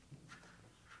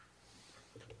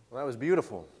Well, that was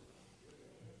beautiful.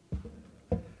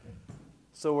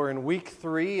 So we're in week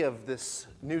 3 of this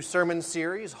new sermon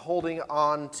series, Holding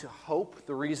On to Hope.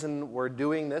 The reason we're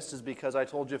doing this is because I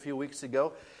told you a few weeks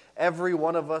ago, every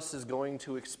one of us is going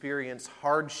to experience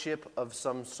hardship of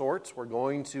some sort. We're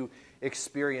going to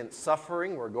experience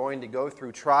suffering. We're going to go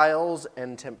through trials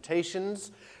and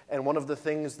temptations. And one of the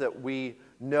things that we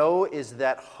know is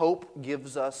that hope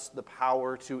gives us the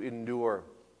power to endure.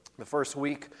 The first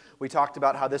week, we talked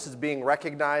about how this is being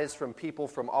recognized from people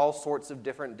from all sorts of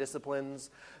different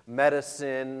disciplines,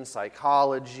 medicine,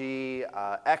 psychology,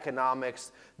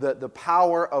 economics. The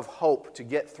power of hope to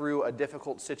get through a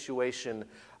difficult situation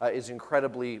is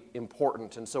incredibly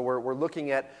important. And so we're looking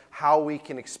at how we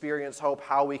can experience hope,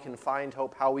 how we can find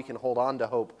hope, how we can hold on to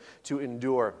hope to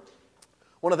endure.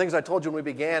 One of the things I told you when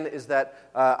we began is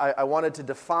that I wanted to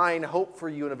define hope for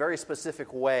you in a very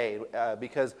specific way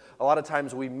because a lot of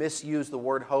times we misuse the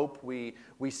word hope. We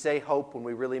say hope when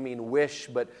we really mean wish,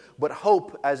 but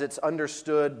hope as it's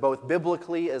understood both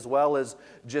biblically as well as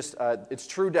just its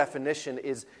true definition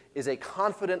is a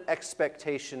confident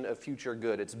expectation of future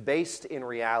good. It's based in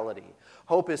reality.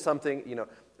 Hope is something,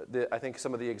 I think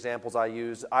some of the examples I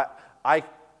use,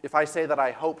 if I say that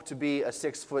I hope to be a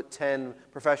 6'10"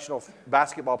 professional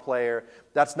basketball player,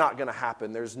 that's not going to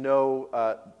happen. There's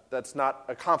that's not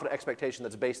a confident expectation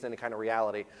that's based in any kind of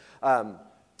reality.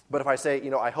 But if I say,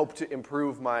 I hope to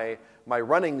improve my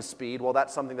running speed, well,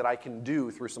 that's something that I can do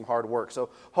through some hard work.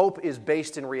 So hope is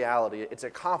based in reality. It's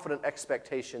a confident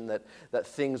expectation that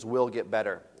things will get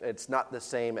better. It's not the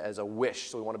same as a wish,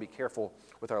 so we want to be careful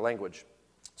with our language.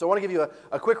 So I want to give you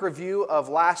a quick review of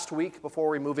last week before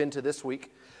we move into this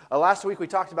week. Last week we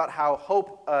talked about how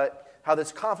hope, how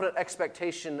this confident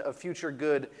expectation of future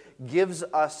good gives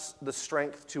us the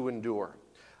strength to endure.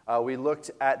 We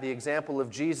looked at the example of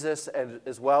Jesus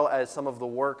as well as some of the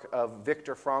work of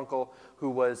Viktor Frankl, who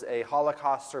was a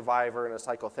Holocaust survivor and a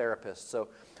psychotherapist. So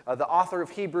the author of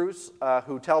Hebrews,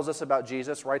 who tells us about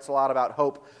Jesus, writes a lot about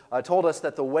hope, told us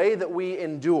that the way that we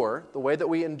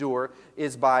endure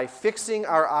is by fixing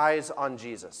our eyes on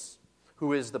Jesus,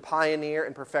 who is the pioneer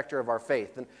and perfecter of our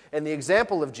faith. And the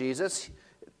example of Jesus,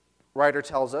 writer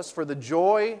tells us, for the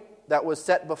joy that was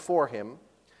set before him,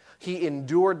 he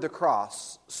endured the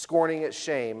cross, scorning its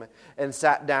shame, and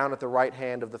sat down at the right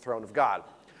hand of the throne of God.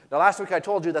 Now, last week I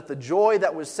told you that the joy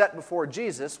that was set before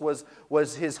Jesus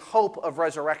was his hope of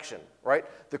resurrection, right?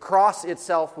 The cross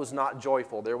itself was not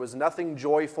joyful. There was nothing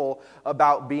joyful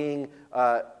about being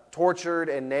tortured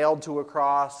and nailed to a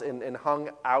cross and hung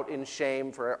out in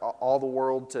shame for all the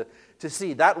world to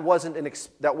see. That wasn't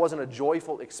a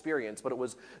joyful experience, but it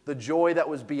was the joy that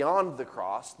was beyond the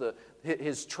cross,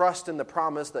 his trust in the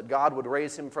promise that God would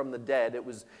raise him from the dead.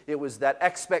 It was that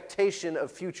expectation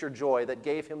of future joy that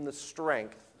gave him the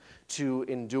strength to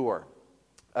endure.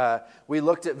 We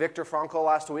looked at Viktor Frankl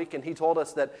last week, and he told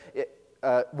us that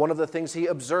one of the things he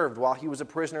observed while he was a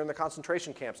prisoner in the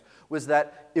concentration camps was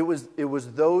that it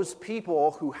was those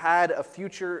people who had a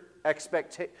future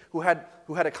who had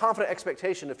a confident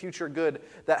expectation of future good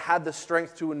that had the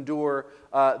strength to endure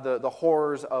the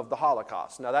horrors of the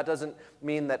Holocaust. Now, that doesn't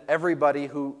mean that everybody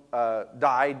who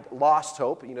died lost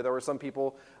hope. There were some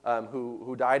people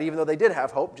who died even though they did have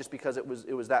hope, just because it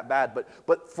was that bad.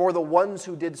 But for the ones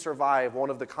who did survive, one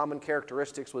of the common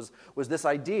characteristics was this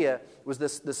idea, was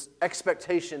this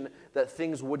expectation that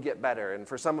things would get better. And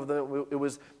for some of them, it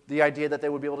was the idea that they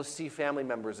would be able to see family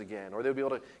members again, or they would be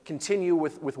able to continue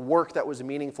with work that was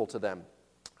meaningful to them.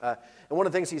 And one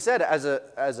of the things he said as a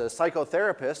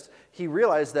psychotherapist, he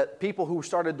realized that people who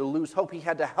started to lose hope, he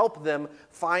had to help them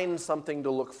find something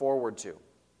to look forward to.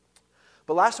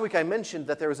 But last week I mentioned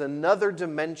that there was another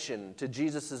dimension to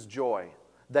Jesus' joy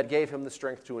that gave him the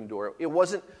strength to endure. It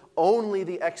wasn't only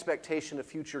the expectation of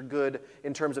future good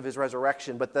in terms of his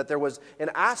resurrection, but that there was an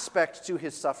aspect to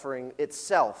his suffering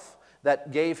itself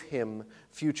that gave him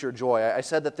future joy. I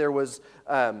said that there was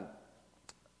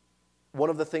one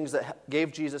of the things that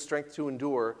gave Jesus strength to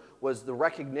endure was the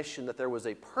recognition that there was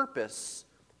a purpose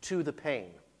to the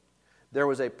pain. There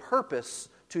was a purpose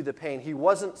to the pain. He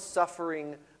wasn't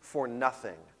suffering for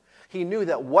nothing. He knew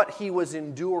that what he was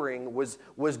enduring was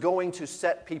going to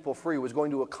set people free, was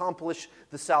going to accomplish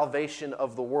the salvation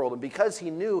of the world. And because he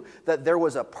knew that there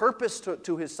was a purpose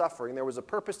to his suffering, there was a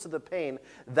purpose to the pain,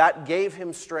 that gave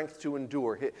him strength to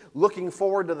endure. Looking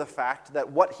forward to the fact that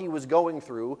what he was going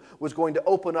through was going to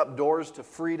open up doors to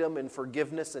freedom and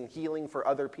forgiveness and healing for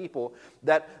other people,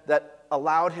 that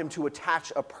allowed him to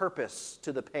attach a purpose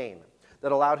to the pain.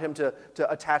 that allowed him to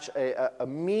attach a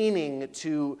meaning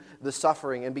to the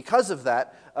suffering. And because of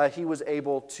that, he was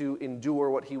able to endure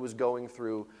what he was going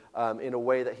through in a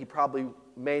way that he probably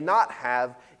may not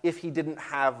have if he didn't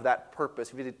have that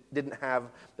purpose, if he didn't have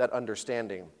that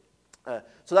understanding.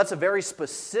 So that's a very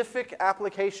specific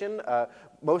application.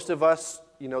 Most of us,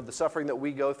 the suffering that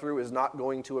we go through is not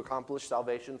going to accomplish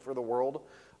salvation for the world.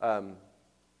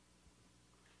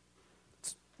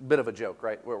 It's a bit of a joke,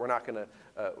 right? We're not going to,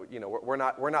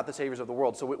 we're not the saviors of the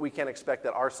world, so we can't expect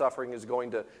that our suffering is going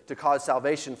to cause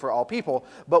salvation for all people.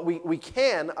 But we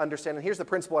can understand, and here's the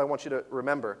principle I want you to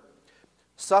remember.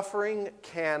 Suffering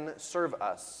can serve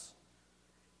us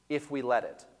if we let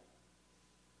it.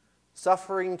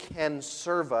 Suffering can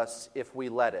serve us if we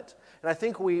let it. And I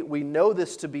think we know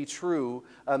this to be true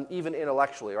even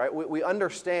intellectually, right? We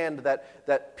understand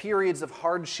that periods of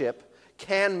hardship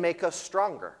can make us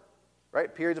stronger,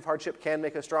 right? Periods of hardship can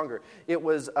make us stronger. It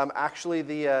was actually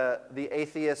the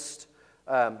atheist,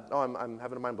 I'm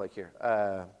having a mind blank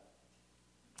here,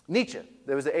 Nietzsche.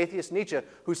 There was the atheist Nietzsche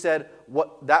who said,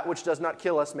 that which does not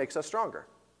kill us makes us stronger.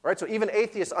 Right? So even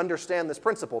atheists understand this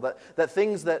principle, that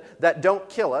things that don't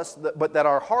kill us, but that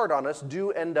are hard on us, do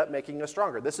end up making us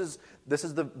stronger. This is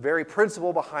the very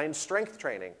principle behind strength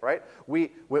training, right?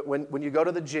 When you go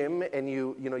to the gym and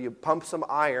you pump some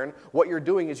iron, what you're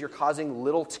doing is you're causing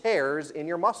little tears in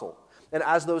your muscle. And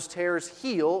as those tears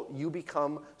heal, you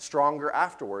become stronger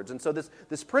afterwards. And so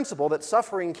this principle that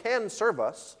suffering can serve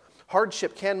us,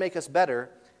 hardship can make us better,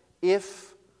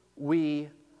 if we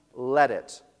let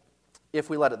it. If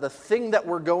we let it. The thing that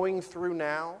we're going through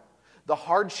now, the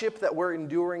hardship that we're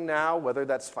enduring now, whether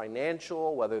that's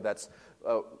financial, whether that's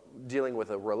dealing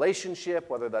with a relationship,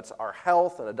 whether that's our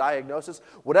health and a diagnosis,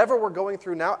 whatever we're going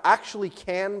through now actually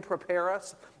can prepare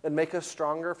us and make us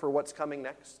stronger for what's coming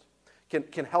next.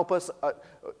 Can help us,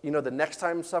 the next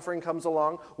time suffering comes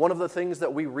along. One of the things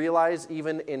that we realize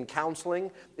even in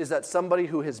counseling is that somebody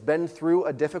who has been through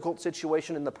a difficult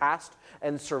situation in the past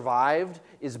and survived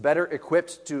is better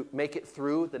equipped to make it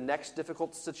through the next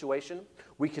difficult situation.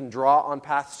 We can draw on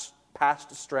past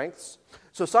strengths.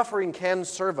 So suffering can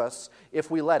serve us if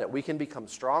we let it. We can become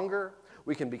stronger,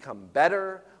 we can become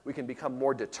better, we can become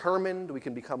more determined, we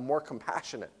can become more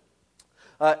compassionate.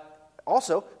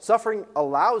 Also, suffering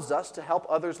allows us to help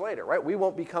others later, right? We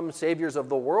won't become saviors of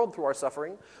the world through our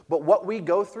suffering, but what we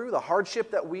go through, the hardship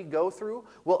that we go through,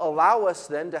 will allow us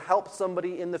then to help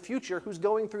somebody in the future who's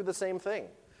going through the same thing.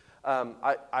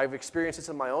 I've experienced this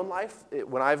in my own life.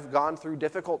 When I've gone through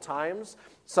difficult times,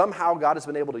 somehow God has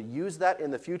been able to use that in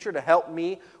the future to help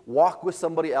me walk with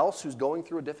somebody else who's going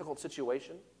through a difficult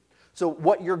situation. So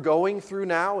what you're going through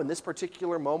now in this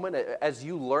particular moment, as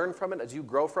you learn from it, as you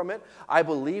grow from it, I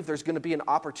believe there's going to be an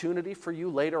opportunity for you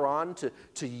later on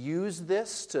to use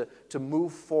this to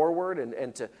move forward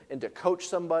and to coach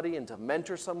somebody and to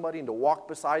mentor somebody and to walk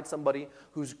beside somebody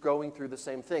who's going through the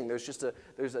same thing.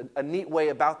 There's a neat way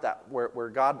about that where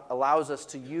God allows us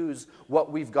to use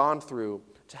what we've gone through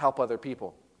to help other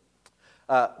people.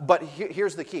 But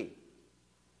here's the key.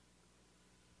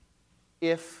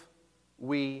 If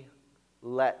we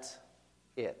let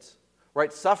it.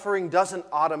 Right? Suffering doesn't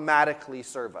automatically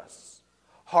serve us.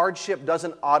 Hardship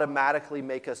doesn't automatically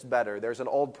make us better. There's an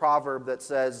old proverb that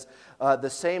says, the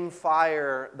same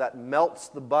fire that melts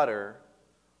the butter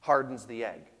hardens the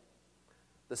egg.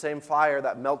 The same fire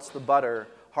that melts the butter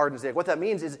hardens the egg. What that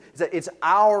means is that it's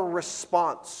our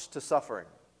response to suffering.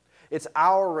 It's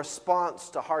our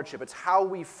response to hardship. It's how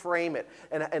we frame it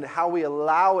and how we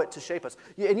allow it to shape us.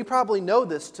 And you probably know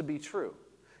this to be true.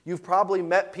 You've probably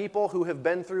met people who have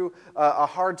been through a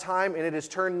hard time, and it has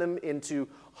turned them into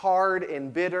hard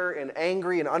and bitter and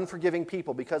angry and unforgiving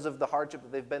people because of the hardship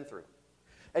that they've been through.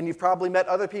 And you've probably met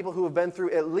other people who have been through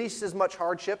at least as much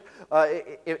hardship,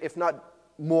 if not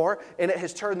more, and it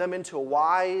has turned them into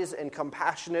wise and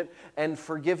compassionate and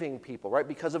forgiving people, right?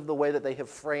 Because of the way that they have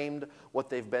framed what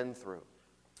they've been through.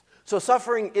 So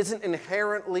suffering isn't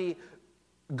inherently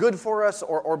good for us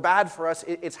or bad for us.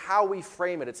 It's how we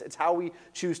frame it. It's how we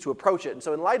choose to approach it. And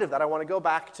so in light of that, I want to go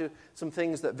back to some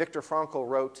things that Viktor Frankl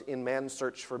wrote in Man's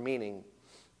Search for Meaning.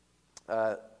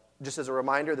 Just as a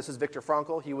reminder, this is Viktor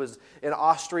Frankl. He was an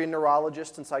Austrian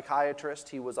neurologist and psychiatrist.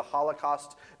 He was a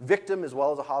Holocaust victim as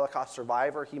well as a Holocaust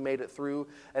survivor. He made it through.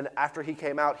 And after he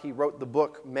came out, he wrote the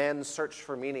book Man's Search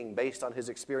for Meaning based on his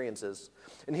experiences.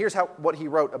 And here's what he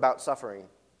wrote about suffering.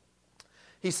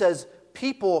 He says,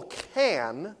 people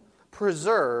can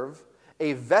preserve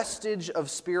a vestige of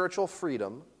spiritual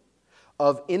freedom,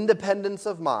 of independence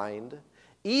of mind,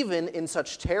 even in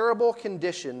such terrible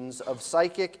conditions of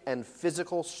psychic and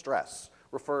physical stress,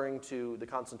 referring to the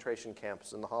concentration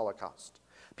camps and the Holocaust.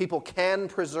 People can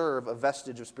preserve a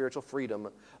vestige of spiritual freedom,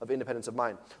 of independence of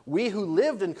mind. We who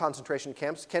lived in concentration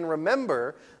camps can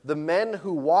remember the men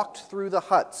who walked through the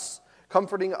huts,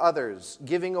 comforting others,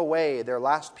 giving away their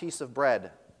last piece of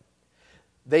bread.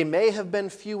 They may have been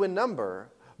few in number,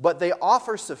 but they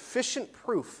offer sufficient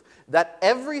proof that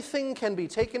everything can be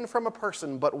taken from a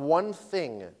person but one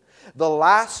thing, the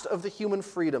last of the human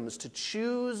freedoms, to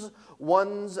choose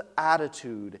one's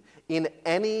attitude in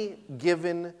any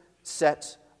given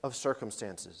set of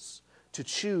circumstances, to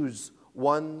choose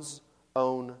one's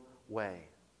own way.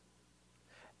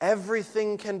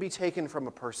 Everything can be taken from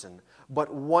a person,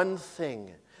 but one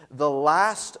thing, the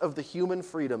last of the human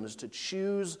freedoms, to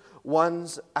choose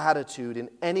one's attitude in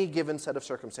any given set of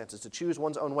circumstances, to choose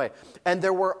one's own way. And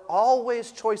there were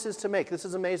always choices to make. This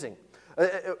is amazing.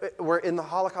 Where in the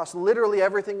Holocaust, literally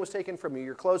everything was taken from you.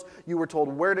 Your clothes, you were told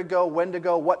where to go, when to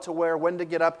go, what to wear, when to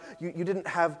get up.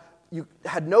 You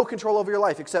had no control over your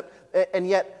life and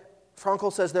yet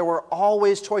Frankl says there were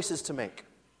always choices to make.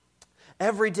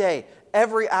 Every day,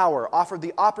 every hour offered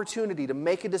the opportunity to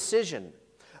make a decision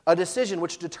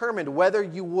which determined whether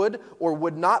you would or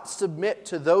would not submit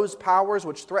to those powers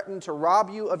which threatened to rob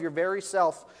you of your very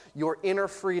self, your inner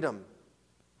freedom.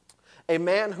 A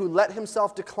man who let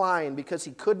himself decline because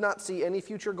he could not see any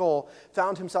future goal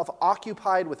found himself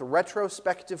occupied with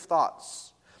retrospective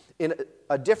thoughts. In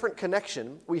a different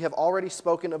connection, we have already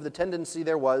spoken of the tendency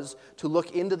there was to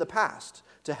look into the past,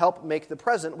 to help make the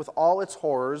present with all its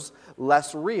horrors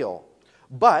less real.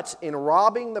 But in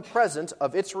robbing the present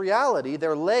of its reality,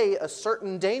 there lay a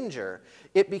certain danger.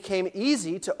 It became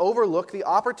easy to overlook the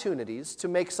opportunities to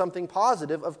make something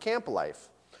positive of camp life,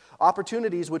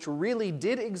 opportunities which really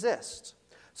did exist.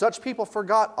 Such people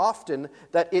forgot often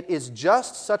that it is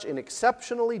just such an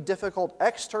exceptionally difficult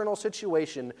external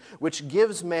situation which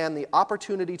gives man the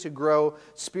opportunity to grow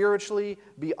spiritually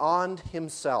beyond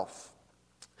himself.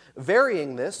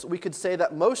 Varying this, we could say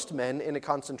that most men in a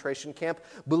concentration camp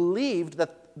believed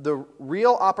that the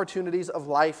real opportunities of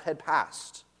life had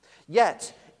passed.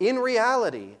 Yet, in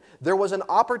reality, there was an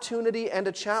opportunity and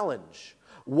a challenge.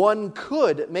 One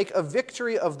could make a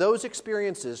victory of those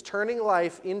experiences, turning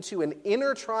life into an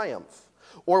inner triumph,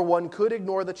 or one could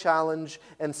ignore the challenge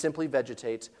and simply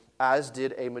vegetate, as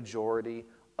did a majority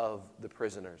of the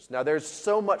prisoners. Now, there's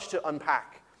so much to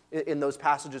unpack in those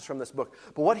passages from this book.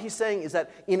 But what he's saying is that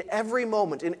in every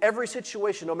moment, in every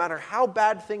situation, no matter how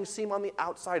bad things seem on the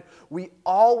outside, we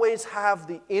always have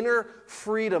the inner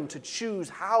freedom to choose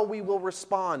how we will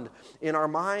respond in our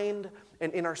mind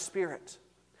and in our spirit.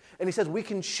 And he says we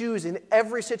can choose in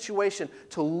every situation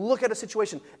to look at a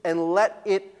situation and let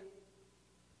it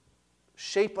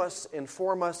shape us,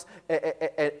 inform us,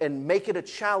 and make it a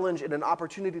challenge and an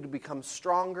opportunity to become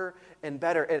stronger and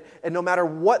better. And no matter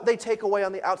what they take away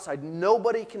on the outside,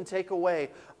 nobody can take away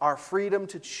our freedom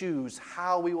to choose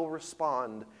how we will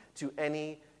respond to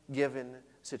any given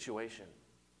situation.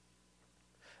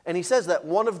 And he says that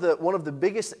one of the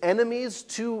biggest enemies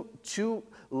to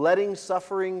letting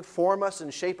suffering form us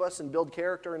and shape us and build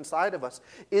character inside of us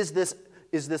is this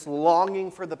longing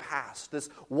for the past, this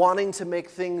wanting to make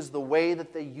things the way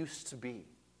that they used to be.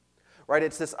 Right?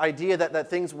 It's this idea that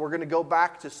things were going to go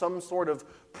back to some sort of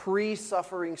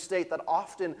pre-suffering state that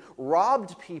often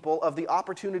robbed people of the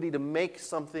opportunity to make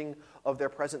something of their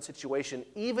present situation,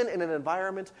 even in an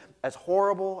environment as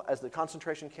horrible as the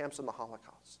concentration camps and the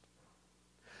Holocaust.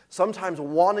 Sometimes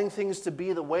wanting things to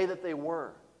be the way that they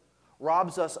were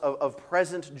robs us of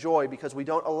present joy because we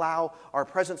don't allow our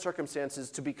present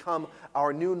circumstances to become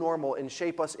our new normal and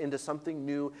shape us into something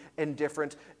new and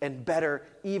different and better,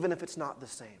 even if it's not the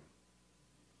same.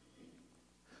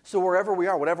 So wherever we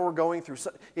are, whatever we're going through,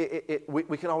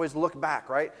 we can always look back,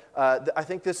 right? I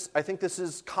think this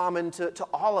is common to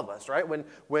all of us, right?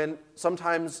 When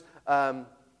sometimes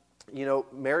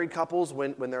married couples,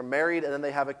 when they're married and then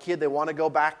they have a kid, they want to go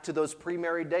back to those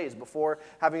pre-married days before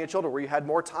having a child, where you had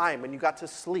more time and you got to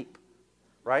sleep,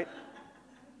 right?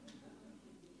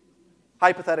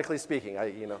 Hypothetically speaking,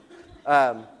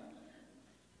 but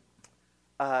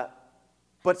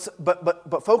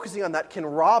focusing on that can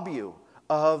rob you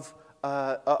of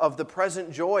the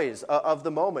present joys of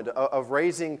the moment, of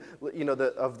raising,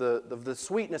 of the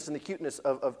sweetness and the cuteness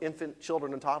of infant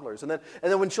children and toddlers, and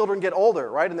then when children get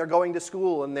older, right, and they're going to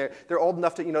school and they're old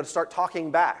enough to start talking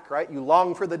back, right? You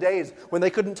long for the days when they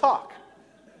couldn't talk.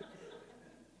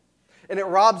 And it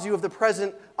robs you of the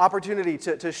present opportunity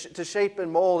to shape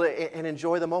and mold and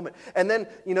enjoy the moment. And then,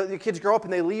 your kids grow up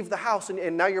and they leave the house,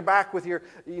 and now you're back with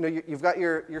you've got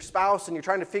your spouse, and you're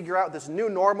trying to figure out this new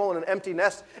normal in an empty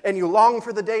nest, and you long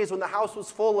for the days when the house was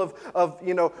full of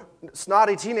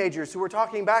snotty teenagers who were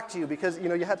talking back to you because,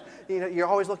 you're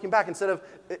always looking back instead of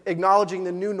acknowledging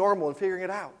the new normal and figuring it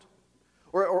out.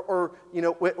 Or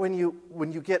when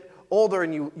you get older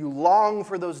and you long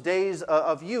for those days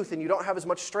of youth and you don't have as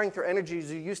much strength or energy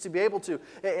as you used to be able to,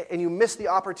 and you miss the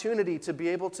opportunity to be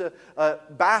able to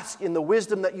bask in the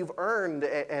wisdom that you've earned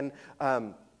and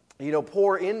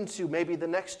pour into maybe the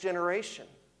next generation.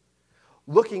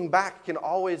 Looking back can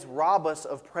always rob us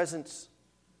of present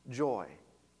joy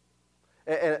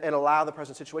and allow the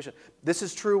present situation. This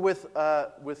is true with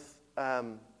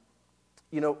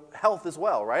health as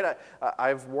well, right?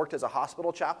 I've worked as a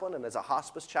hospital chaplain and as a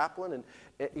hospice chaplain,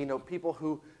 and people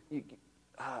who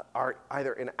are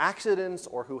either in accidents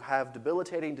or who have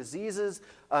debilitating diseases,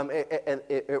 and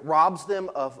it robs them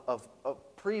of a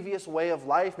previous way of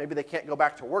life. Maybe they can't go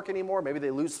back to work anymore. Maybe they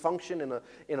lose function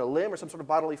in a limb or some sort of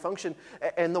bodily function.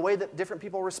 And the way that different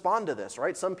people respond to this,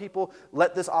 right? Some people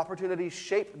let this opportunity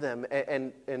shape them,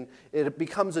 and it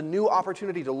becomes a new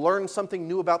opportunity to learn something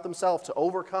new about themselves, to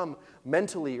overcome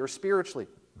mentally or spiritually.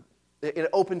 It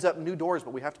opens up new doors,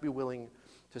 but we have to be willing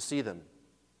to see them.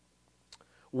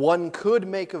 One could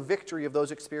make a victory of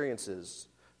those experiences,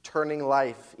 turning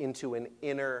life into an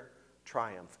inner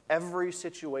triumph. Every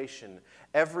situation,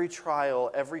 every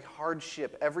trial, every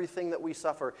hardship, everything that we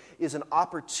suffer is an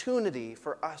opportunity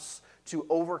for us to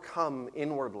overcome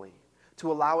inwardly, to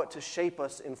allow it to shape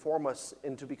us, inform us,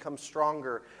 and to become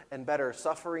stronger and better.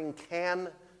 Suffering can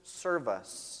serve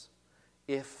us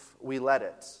if we let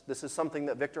it. This is something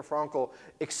that Viktor Frankl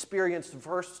experienced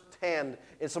firsthand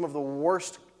in some of the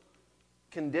worst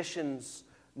conditions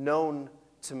known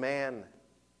to man.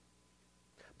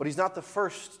 But he's not the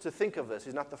first to think of this.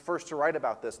 He's not the first to write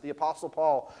about this. The Apostle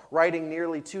Paul, writing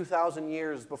nearly 2,000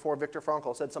 years before Viktor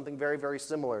Frankl, said something very, very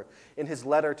similar in his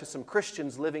letter to some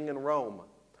Christians living in Rome.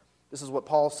 This is what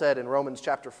Paul said in Romans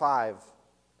chapter 5.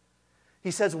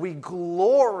 He says, "We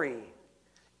glory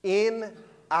in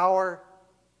our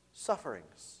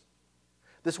sufferings."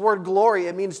 This word glory,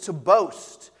 it means to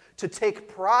boast, to take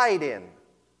pride in.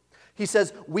 He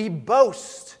says, we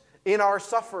boast in our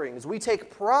sufferings. We take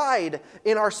pride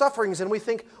in our sufferings, and we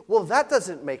think, well, that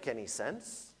doesn't make any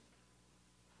sense.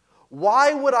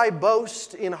 Why would I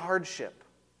boast in hardship?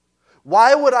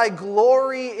 Why would I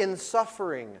glory in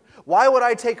suffering? Why would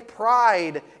I take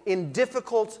pride in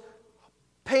difficult,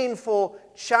 painful,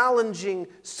 challenging,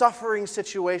 suffering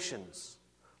situations?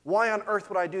 Why on earth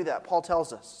would I do that? Paul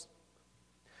tells us.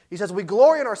 He says, we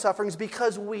glory in our sufferings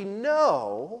because we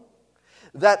know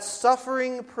that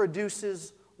suffering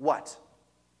produces what?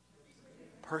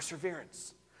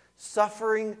 Perseverance.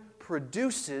 Suffering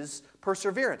produces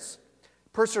perseverance.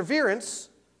 Perseverance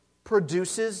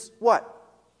produces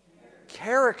what?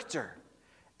 Character.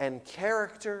 And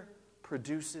character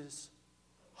produces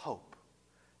hope.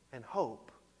 And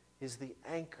hope is the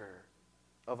anchor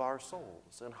of our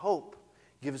souls. And hope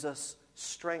gives us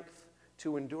strength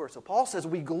to endure. So Paul says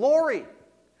we glory.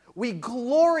 We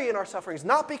glory in our sufferings,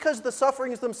 not because the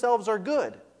sufferings themselves are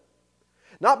good.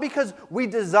 Not because we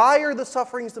desire the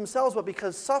sufferings themselves, but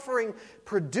because suffering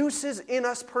produces in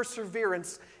us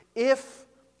perseverance if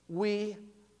we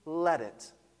let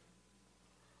it.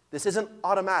 This isn't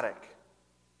automatic.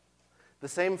 The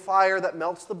same fire that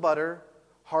melts the butter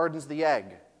hardens the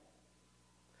egg.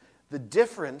 The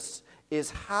difference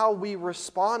is how we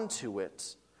respond to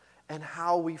it and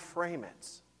how we frame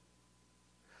it.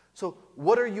 So,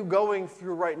 what are you going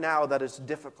through right now that is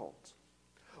difficult?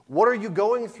 What are you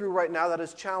going through right now that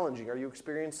is challenging? Are you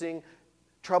experiencing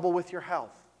trouble with your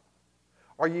health?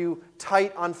 Are you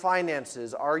tight on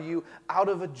finances? Are you out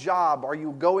of a job? Are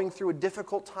you going through a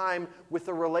difficult time with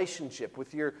a relationship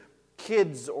with your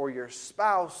kids or your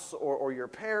spouse or your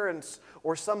parents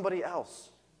or somebody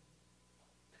else?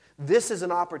 This is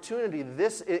an opportunity.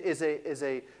 This is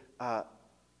a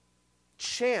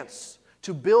chance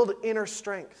to build inner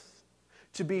strength,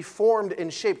 to be formed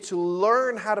and shaped, to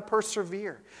learn how to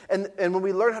persevere. And when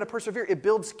we learn how to persevere, it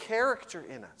builds character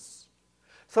in us.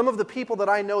 Some of the people that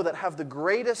I know that have the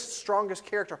greatest, strongest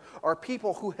character are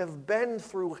people who have been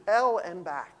through hell and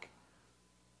back.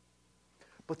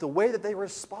 But the way that they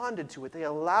responded to it, they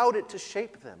allowed it to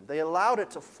shape them. They allowed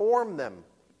it to form them.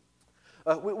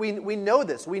 We know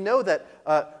this. We know that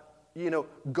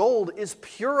gold is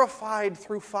purified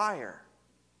through fire.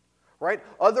 Right?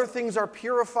 Other things are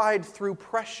purified through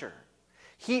pressure.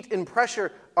 Heat and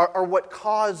pressure are what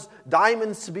cause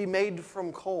diamonds to be made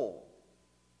from coal.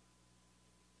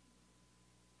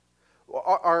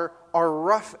 Our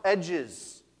rough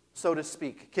edges, so to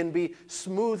speak, can be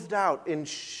smoothed out and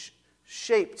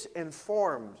shaped and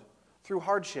formed through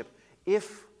hardship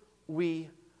if we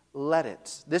let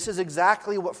it. This is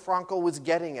exactly what Frankl was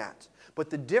getting at. But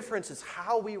the difference is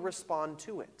how we respond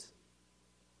to it.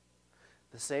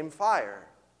 The same fire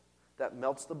that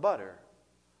melts the butter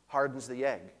hardens the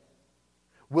egg.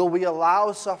 Will we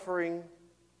allow suffering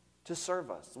to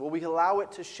serve us? Will we allow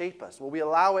it to shape us? Will we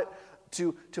allow it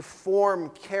to form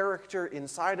character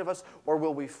inside of us? Or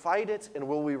will we fight it, and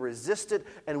will we resist it,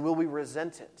 and will we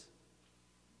resent it?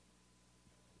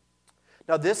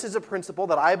 Now, this is a principle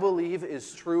that I believe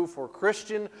is true for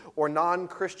Christian or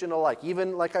non-Christian alike.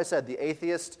 Even, like I said, the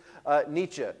atheist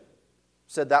Nietzsche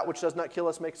said, "That which does not kill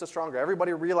us makes us stronger."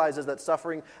 Everybody realizes that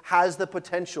suffering has the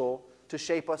potential to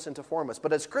shape us and to form us.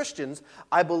 But as Christians,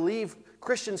 I believe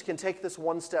Christians can take this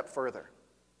one step further.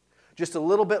 Just a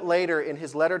little bit later in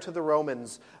his letter to the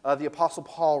Romans, the Apostle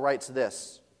Paul writes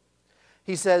this.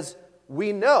 He says,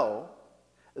 "We know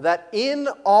that in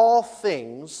all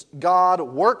things God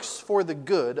works for the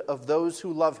good of those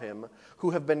who love him,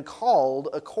 who have been called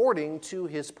according to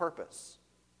his purpose."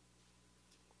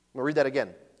 I'm going to read that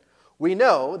again. "We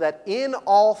know that in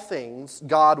all things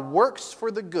God works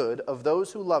for the good of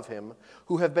those who love him,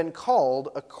 who have been called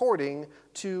according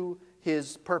to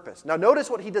his purpose." Now notice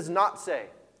what he does not say.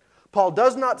 Paul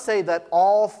does not say that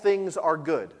all things are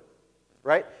good,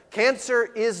 right? Cancer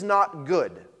is not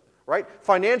good, right?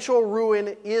 Financial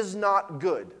ruin is not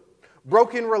good.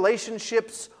 Broken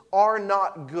relationships are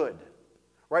not good,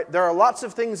 right? There are lots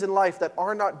of things in life that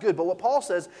are not good. But what Paul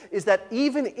says is that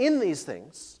even in these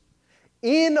things,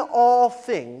 in all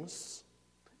things,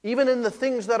 even in the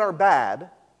things that are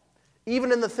bad,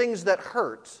 even in the things that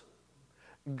hurt,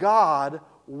 God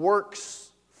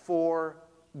works for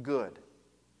good.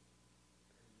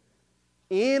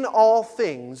 In all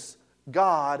things,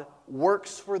 God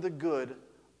works for the good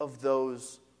of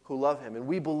those who love him. And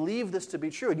we believe this to be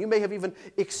true. And you may have even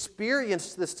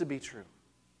experienced this to be true.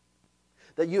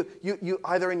 That you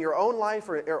either in your own life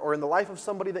or in the life of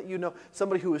somebody that you know,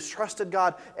 somebody who has trusted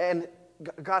God, and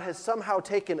God has somehow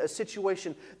taken a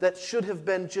situation that should have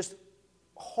been just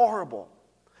horrible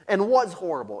and was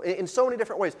horrible in so many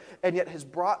different ways, and yet has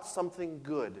brought something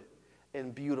good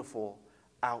and beautiful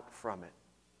out from it.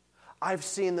 I've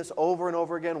seen this over and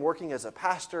over again working as a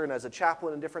pastor and as a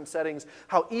chaplain in different settings,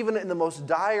 how even in the most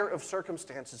dire of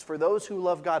circumstances, for those who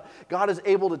love God, God is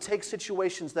able to take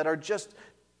situations that are just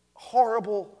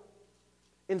horrible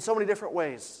in so many different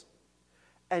ways,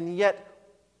 and yet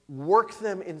work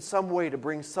them in some way to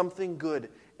bring something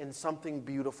good and something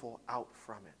beautiful out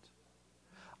from it.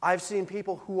 I've seen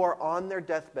people who are on their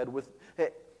deathbed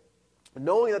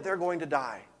knowing that they're going to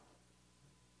die,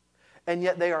 and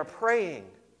yet they are praying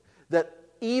that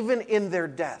even in their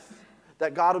death,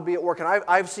 that God would be at work. And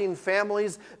I've seen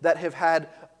families that have had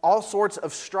all sorts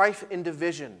of strife and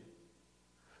division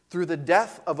through the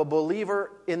death of a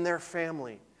believer in their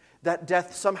family. That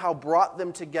death somehow brought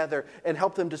them together and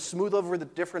helped them to smooth over the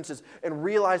differences and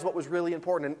realize what was really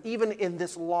important. And even in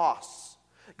this loss,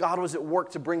 God was at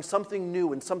work to bring something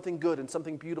new and something good and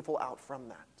something beautiful out from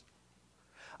that.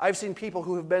 I've seen people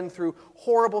who have been through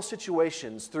horrible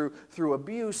situations, through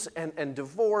abuse and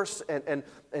divorce and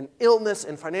illness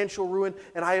and financial ruin,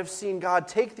 and I have seen God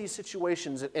take these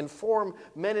situations and form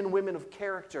men and women of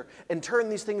character and turn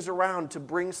these things around to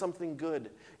bring something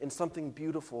good and something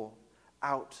beautiful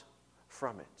out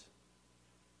from it.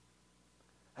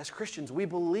 As Christians, we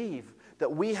believe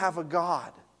that we have a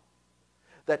God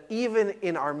that even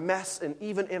in our mess and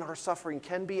even in our suffering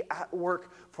can be at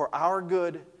work for our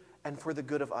good and for the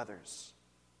good of others.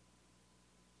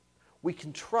 We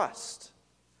can trust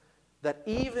that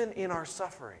even in our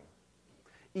suffering,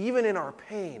 even in our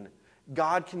pain,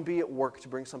 God can be at work to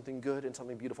bring something good and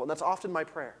something beautiful. And that's often my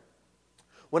prayer.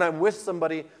 When I'm with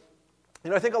somebody,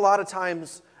 I think a lot of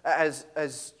times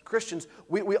as Christians,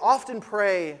 we often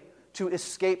pray to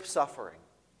escape suffering.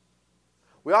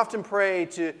 We often pray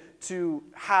to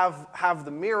have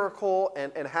the miracle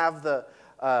and have the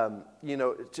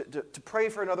to pray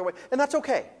for another way. And that's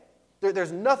okay.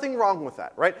 There's nothing wrong with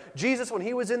that, right? Jesus, when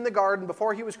he was in the garden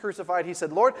before he was crucified, he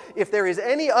said, "Lord, if there is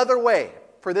any other way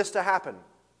for this to happen,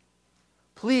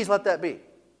 please let that be.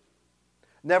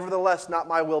 Nevertheless, not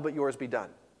my will, but yours be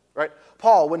done." Right?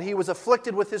 Paul, when he was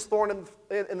afflicted with his thorn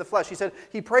in the flesh, he said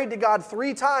he prayed to God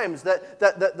 3 times that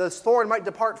this thorn might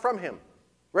depart from him.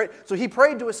 Right? So he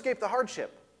prayed to escape the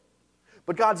hardship.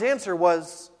 But God's answer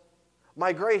was,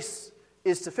 "My grace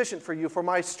is sufficient for you, for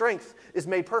my strength is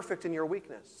made perfect in your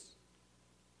weakness."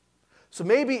 So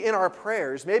maybe in our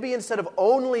prayers, maybe instead of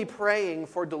only praying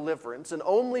for deliverance and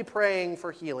only praying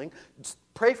for healing, just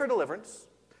pray for deliverance,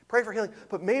 pray for healing,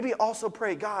 but maybe also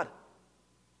pray, God,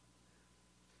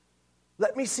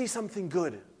 let me see something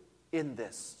good in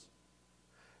this.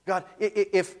 God,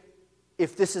 if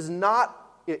this is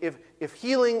not, if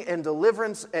healing and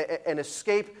deliverance and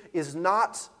escape is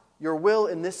not your will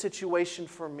in this situation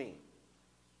for me,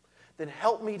 then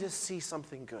help me to see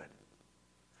something good.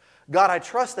 God, I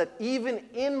trust that even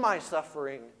in my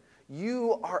suffering,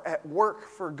 you are at work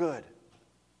for good.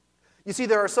 You see,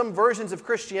 there are some versions of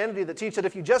Christianity that teach that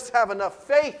if you just have enough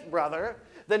faith, brother,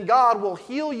 then God will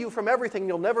heal you from everything.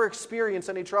 You'll never experience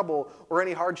any trouble or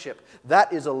any hardship.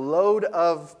 That is a load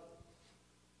of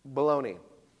baloney.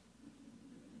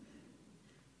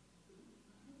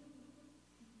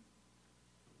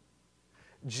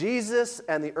 Jesus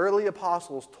and the early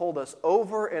apostles told us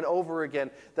over and over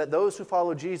again that those who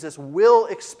follow Jesus will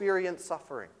experience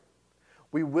suffering.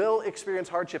 We will experience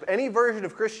hardship. Any version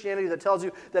of Christianity that tells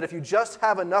you that if you just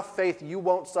have enough faith, you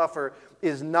won't suffer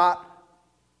is not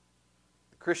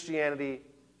Christianity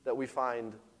that we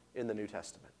find in the New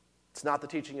Testament. It's not the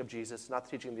teaching of Jesus. It's not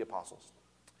the teaching of the apostles.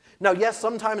 Now, yes,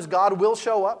 sometimes God will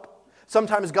show up.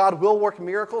 Sometimes God will work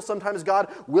miracles. Sometimes God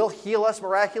will heal us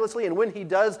miraculously. And when he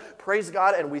does, praise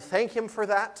God, and we thank him for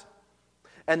that.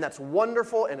 And that's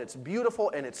wonderful, and it's beautiful,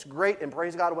 and it's great, and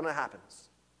praise God when it happens.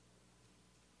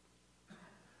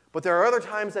 But there are other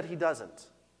times that he doesn't.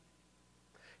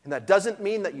 And that doesn't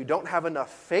mean that you don't have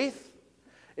enough faith.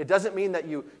 It doesn't mean that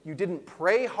you didn't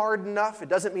pray hard enough. It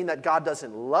doesn't mean that God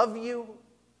doesn't love you.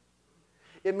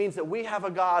 It means that we have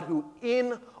a God who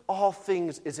in all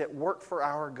things is at work for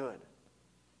our good.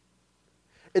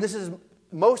 And this is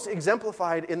most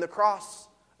exemplified in the cross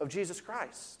of Jesus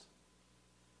Christ.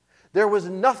 There was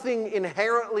nothing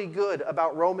inherently good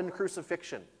about Roman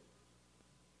crucifixion.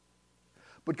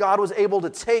 But God was able to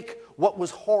take what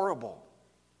was horrible.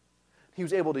 He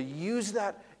was able to use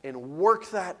that and work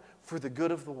that for the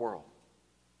good of the world.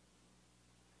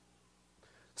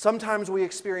 Sometimes we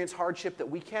experience hardship that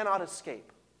we cannot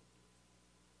escape.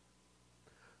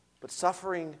 But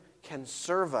suffering can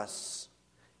serve us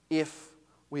if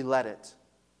we let it.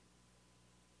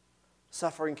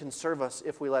 Suffering can serve us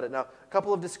if we let it. Now, a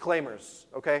couple of disclaimers,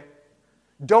 okay?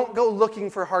 Don't go looking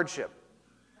for hardship.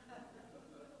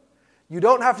 You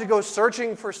don't have to go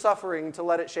searching for suffering to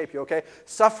let it shape you, okay?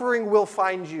 Suffering will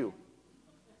find you.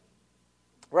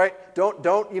 Right? Don't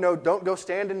go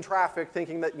stand in traffic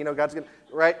thinking that, God's going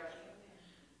to, right?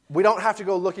 We don't have to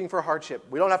go looking for hardship.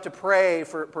 We don't have to pray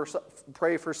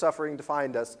for suffering to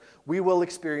find us. We will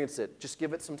experience it. Just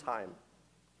give it some time.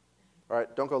 All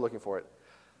right? Don't go looking for it.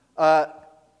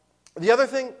 The other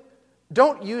thing,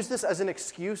 don't use this as an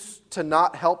excuse to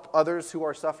not help others who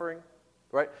are suffering.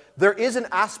 Right? There is an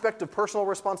aspect of personal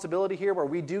responsibility here where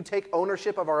we do take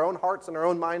ownership of our own hearts and our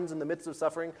own minds in the midst of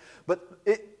suffering, but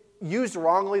used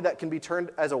wrongly, that can be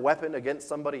turned as a weapon against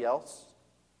somebody else.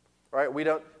 Right?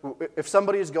 If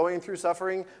somebody is going through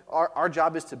suffering, our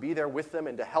job is to be there with them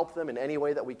and to help them in any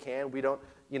way that we can. We don't,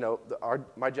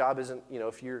 my job isn't,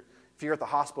 if you're at the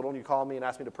hospital and you call me and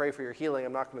ask me to pray for your healing,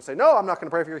 I'm not going to say, no, I'm not going to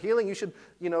pray for your healing. You should,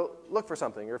 look for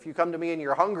something. Or if you come to me and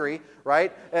you're hungry,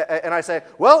 right, and I say,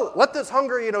 well, let this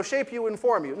hunger, shape you and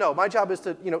form you. No, my job is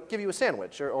to, give you a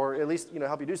sandwich or at least,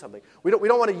 help you do something. We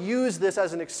don't want to use this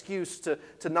as an excuse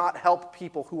to not help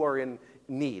people who are in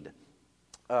need.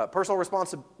 Personal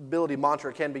responsibility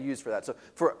mantra can be used for that.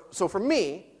 So for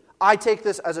me, I take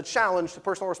this as a challenge to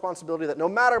personal responsibility that no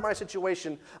matter my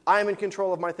situation, I am in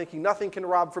control of my thinking. Nothing can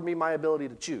rob from me my ability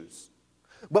to choose.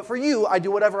 But for you, I do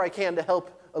whatever I can to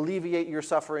help alleviate your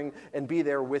suffering and be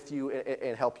there with you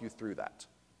and help you through that.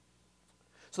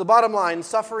 So the bottom line,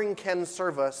 suffering can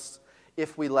serve us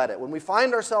if we let it. When we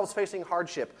find ourselves facing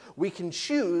hardship, we can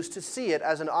choose to see it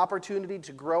as an opportunity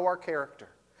to grow our character,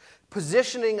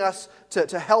 positioning us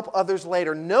to help others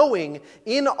later, knowing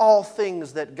in all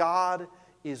things that God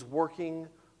is working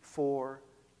for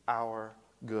our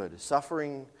good.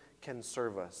 Suffering can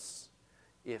serve us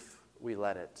if we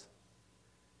let it.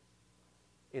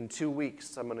 In 2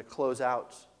 weeks, I'm going to close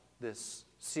out this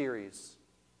series.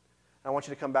 I want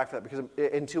you to come back for that because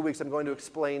in 2 weeks, I'm going to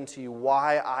explain to you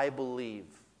why I believe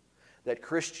that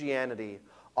Christianity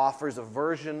offers a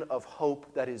version of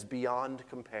hope that is beyond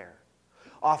compare.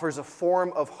 Offers a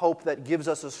form of hope that gives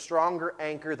us a stronger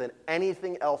anchor than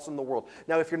anything else in the world.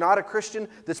 Now, if you're not a Christian,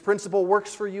 this principle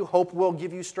works for you. Hope will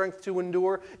give you strength to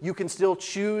endure. You can still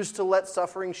choose to let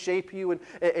suffering shape you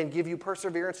and give you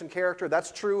perseverance and character.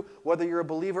 That's true whether you're a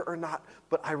believer or not.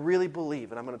 But I really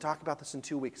believe, and I'm going to talk about this in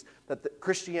 2 weeks, that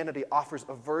Christianity offers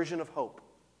a version of hope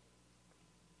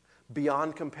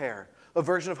beyond compare. a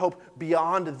version of hope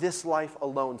beyond this life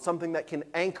alone, something that can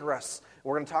anchor us.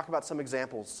 We're going to talk about some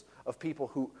examples of people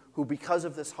who because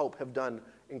of this hope, have done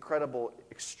incredible,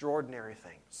 extraordinary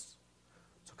things.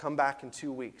 So come back in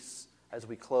 2 weeks as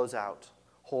we close out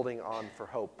holding on for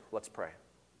hope. Let's pray.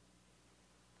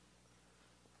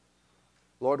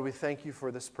 Lord, we thank you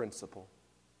for this principle.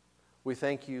 We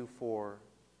thank you for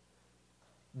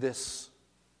this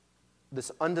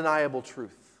undeniable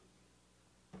truth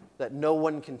that no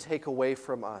one can take away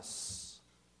from us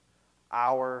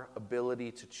our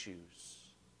ability to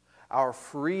choose, our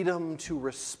freedom to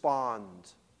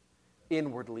respond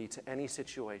inwardly to any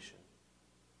situation.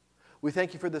 We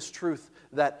thank you for this truth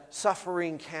that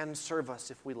suffering can serve us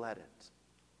if we let it.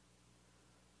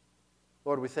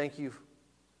 Lord, we thank you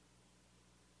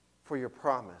for your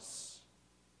promise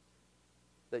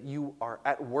that you are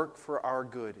at work for our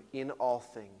good in all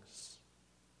things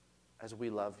as we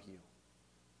love you.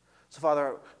 So,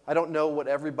 Father, I don't know what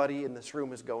everybody in this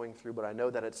room is going through, but I know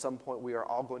that at some point we are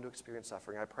all going to experience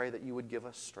suffering. I pray that you would give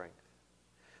us strength,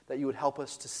 that you would help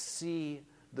us to see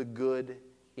the good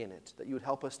in it, that you would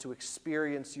help us to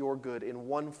experience your good in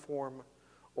one form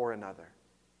or another.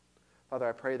 Father,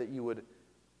 I pray that you would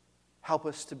help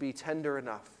us to be tender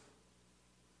enough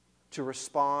to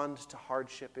respond to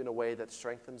hardship in a way that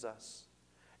strengthens us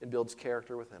and builds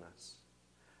character within us.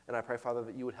 And I pray, Father,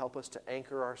 that you would help us to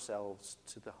anchor ourselves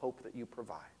to the hope that you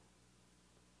provide.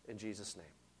 In Jesus'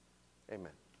 name,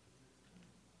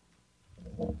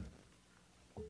 amen.